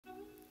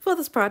For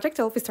this project,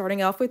 I'll be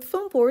starting off with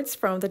foam boards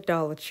from the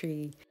Dollar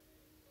Tree.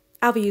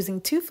 I'll be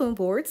using 2 foam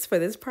boards for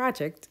this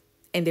project,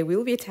 and they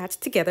will be attached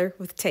together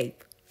with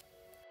tape.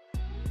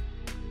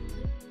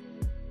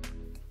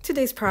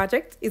 Today's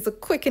project is a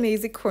quick and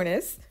easy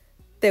cornice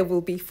that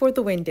will be for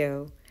the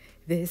window.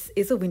 This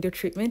is a window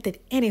treatment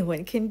that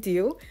anyone can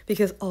do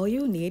because all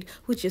you need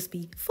would just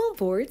be foam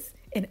boards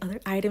and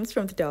other items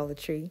from the Dollar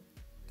Tree.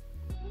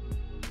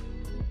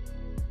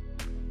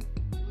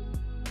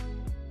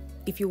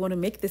 If you want to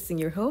make this in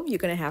your home, you're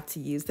going to have to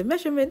use the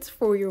measurements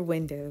for your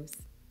windows.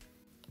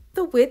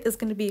 The width is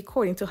going to be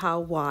according to how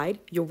wide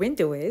your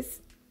window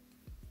is,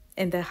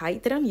 and the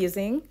height that I'm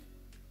using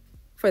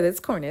for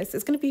this cornice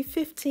is going to be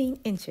 15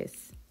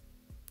 inches.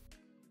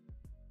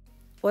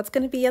 What's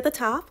going to be at the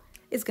top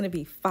is going to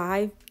be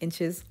 5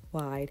 inches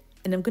wide,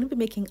 and I'm going to be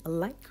making a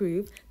light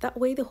groove. That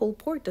way the whole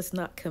board does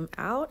not come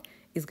out.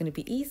 It's going to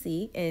be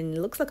easy and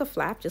looks like a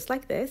flap just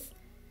like this.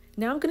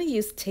 Now I'm going to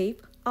use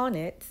tape on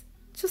it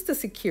just to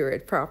secure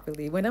it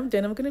properly. When I'm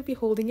done, I'm going to be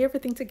holding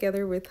everything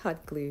together with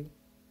hot glue.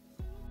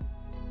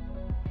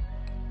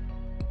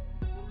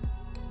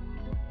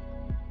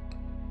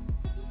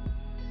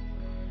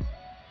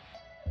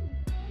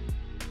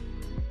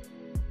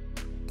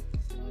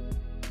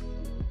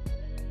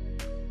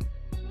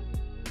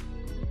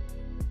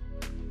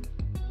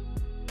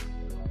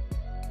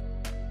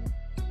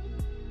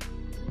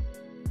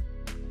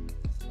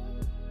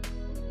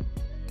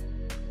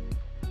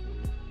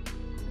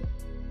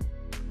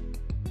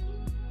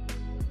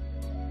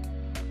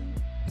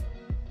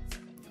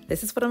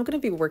 This is what I'm going to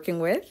be working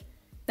with.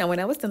 Now when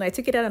I was done, I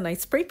took it out and I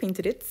spray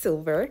painted it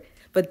silver,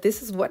 but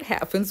this is what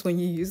happens when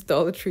you use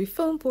Dollar Tree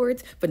foam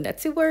boards, but not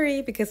to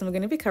worry because I'm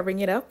going to be covering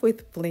it up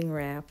with Bling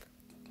Wrap.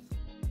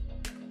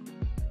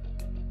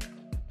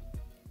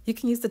 You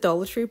can use the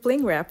Dollar Tree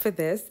Bling Wrap for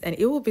this, and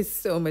it will be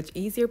so much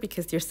easier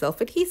because they're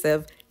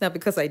self-adhesive. Now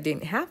because I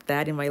didn't have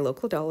that in my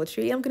local Dollar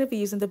Tree, I'm going to be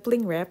using the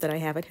Bling Wrap that I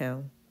have at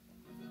home.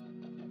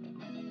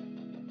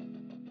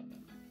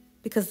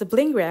 Because the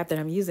Bling Wrap that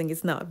I'm using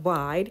is not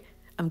wide,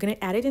 I'm going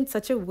to add it in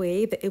such a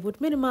way that it would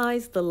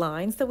minimize the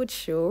lines that would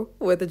show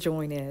where the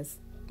joint is.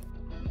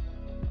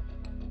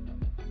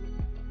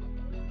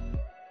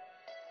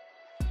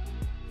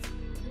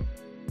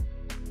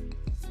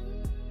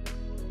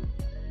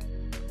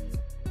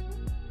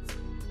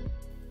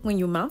 When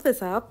you mount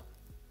this up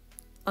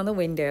on the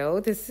window,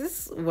 this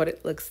is what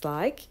it looks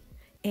like.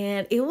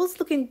 And it was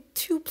looking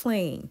too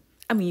plain.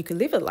 I mean, you could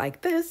leave it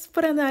like this,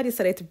 but then I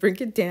decided to bring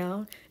it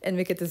down and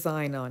make a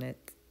design on it.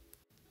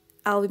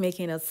 I'll be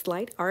making a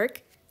slight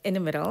arc in the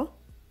middle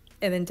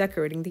and then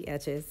decorating the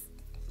edges.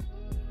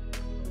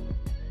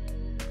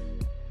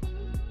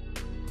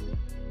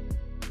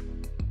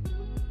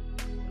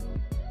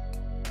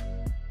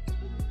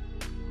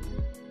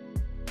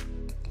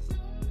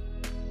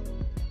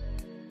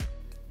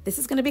 This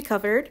is going to be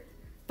covered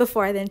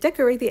before I then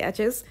decorate the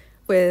edges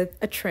with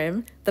a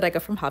trim that I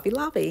got from Hobby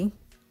Lobby.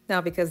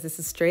 Now because this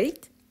is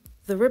straight,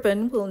 the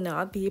ribbon will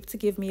not be able to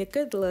give me a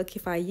good look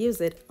if I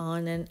use it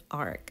on an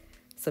arc.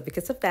 So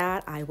because of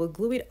that, I will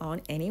glue it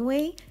on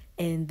anyway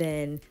and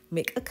then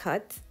make a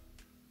cut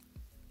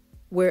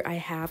where I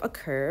have a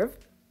curve.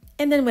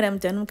 And then when I'm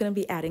done, I'm going to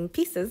be adding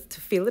pieces to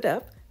fill it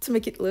up to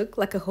make it look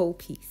like a whole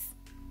piece.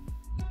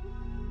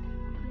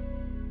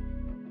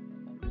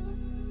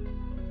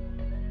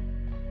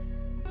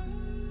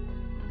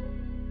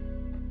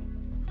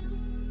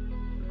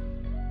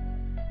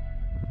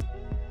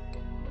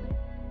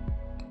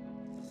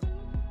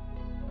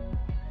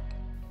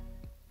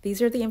 These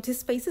are the empty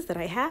spaces that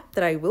I have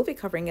that I will be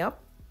covering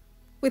up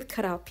with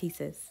cutout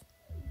pieces.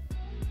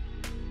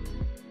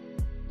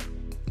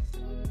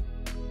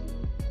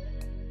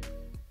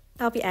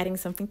 I'll be adding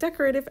something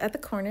decorative at the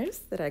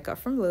corners that I got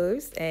from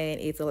Lowe's, and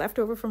it's a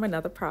leftover from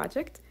another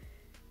project.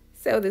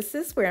 So this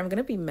is where I'm going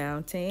to be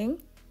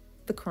mounting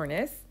the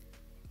cornice.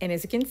 And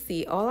as you can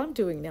see, all I'm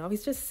doing now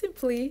is just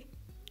simply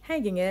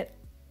hanging it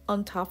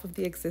on top of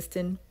the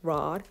existing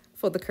rod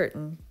for the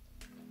curtain.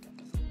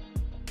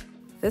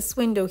 This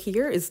window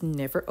here is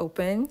never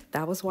open.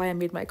 That was why I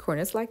made my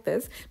cornice like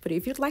this. But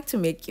if you'd like to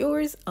make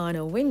yours on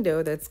a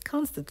window that's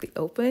constantly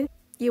open,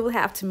 you will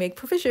have to make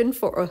provision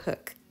for a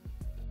hook.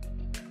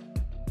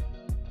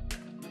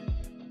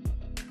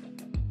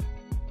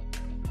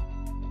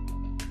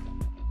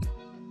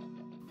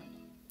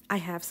 I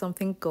have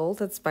something gold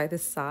that's by the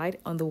side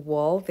on the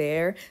wall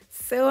there.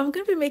 So I'm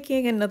going to be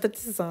making another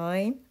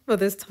design,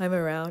 but this time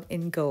around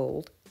in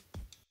gold.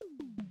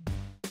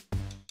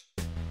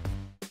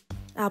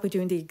 I'll be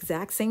doing the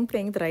exact same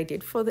thing that I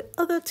did for the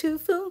other 2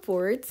 foam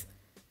boards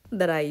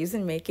that I use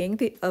in making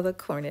the other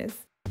cornice.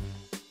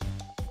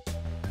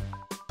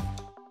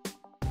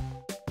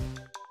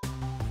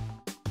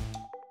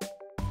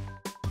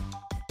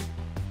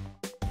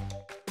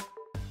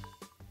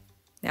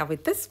 Now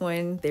with this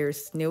one,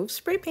 there's no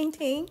spray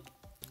painting.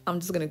 I'm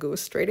just gonna go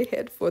straight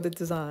ahead for the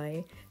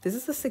design. This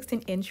is a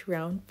 16-inch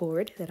round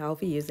board that I'll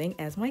be using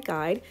as my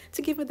guide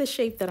to give me the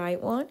shape that I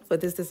want for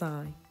this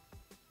design.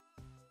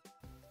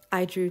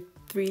 I drew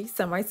 3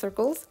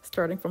 semicircles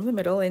starting from the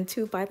middle and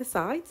 2 by the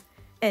sides,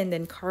 and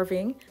then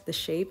carving the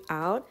shape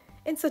out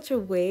in such a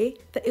way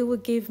that it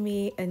would give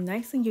me a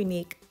nice and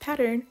unique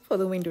pattern for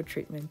the window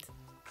treatment.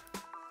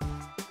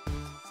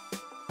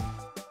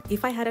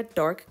 If I had a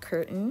dark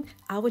curtain,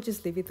 I would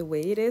just leave it the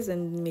way it is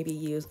and maybe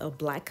use a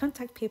black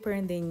contact paper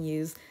and then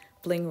use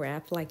Bling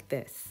Wrap like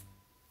this.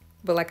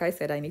 But like I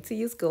said, I need to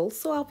use gold,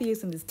 so I'll be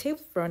using this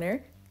table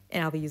runner,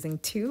 and I'll be using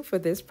 2 for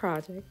this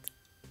project.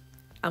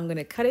 I'm going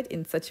to cut it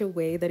in such a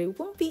way that it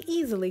won't be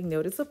easily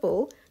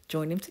noticeable,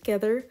 join them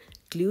together,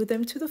 glue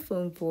them to the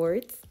foam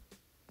boards,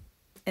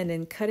 and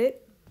then cut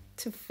it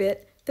to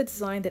fit the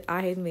design that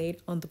I had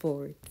made on the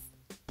boards.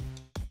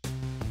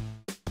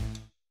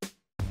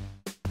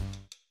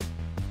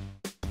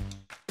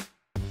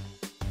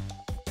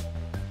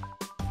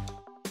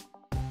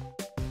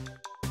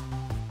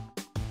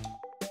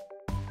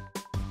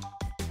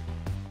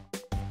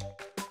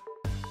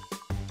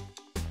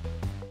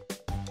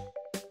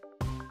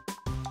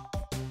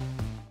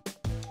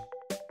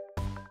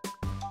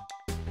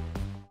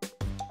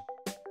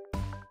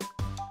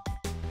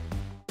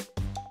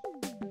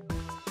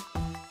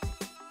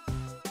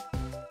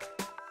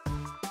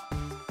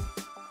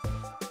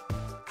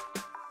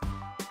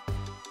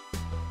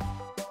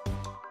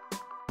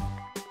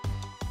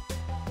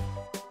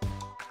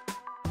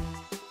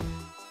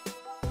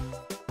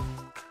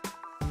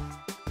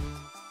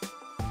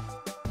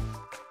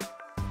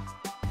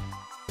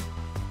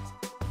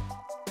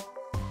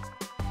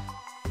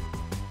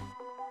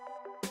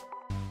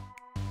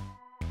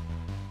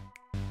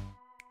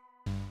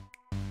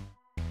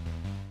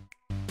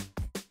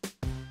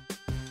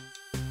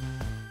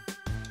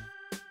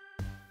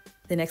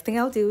 The next thing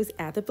I'll do is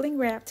add the bling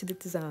wrap to the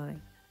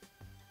design.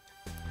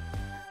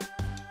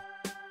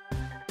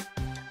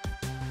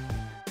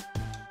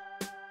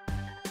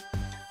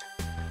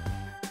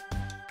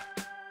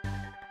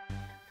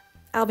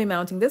 I'll be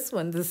mounting this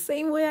one the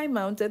same way I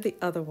mounted the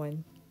other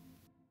one.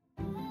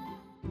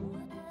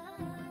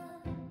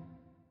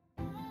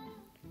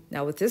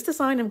 Now with this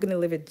design, I'm going to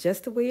leave it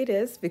just the way it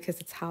is because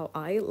it's how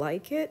I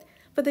like it,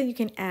 but then you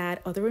can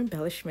add other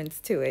embellishments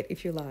to it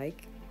if you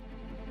like.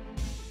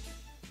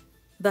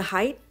 The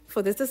height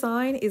for this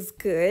design is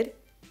good,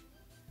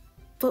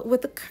 but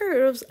with the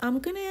curves, I'm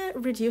gonna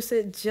reduce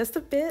it just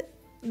a bit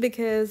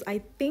because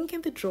I think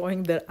in the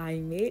drawing that I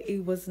made,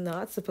 it was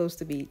not supposed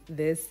to be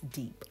this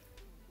deep.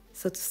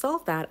 So to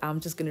solve that, I'm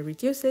just gonna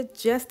reduce it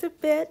just a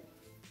bit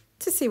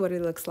to see what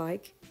it looks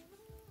like.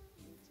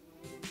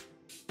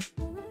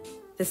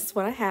 This is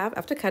what I have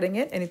after cutting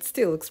it, and it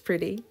still looks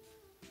pretty.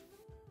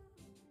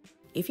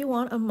 If you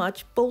want a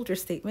much bolder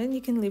statement,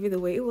 you can leave it the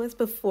way it was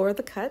before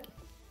the cut.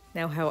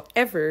 Now,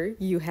 however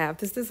you have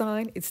this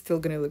design, it's still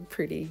gonna look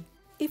pretty.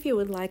 If you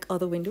would like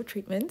other window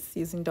treatments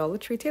using Dollar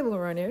Tree table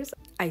runners,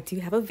 I do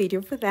have a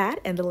video for that,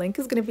 and the link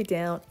is gonna be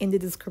down in the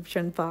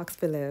description box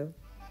below.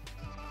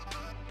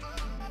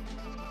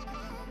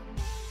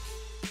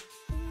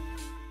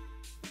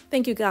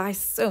 Thank you guys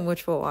so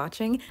much for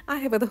watching. I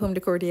have other home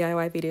decor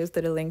DIY videos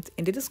that are linked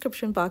in the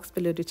description box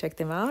below to check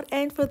them out.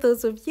 And for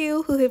those of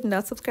you who have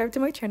not subscribed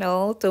to my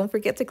channel, don't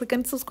forget to click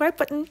on the subscribe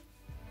button.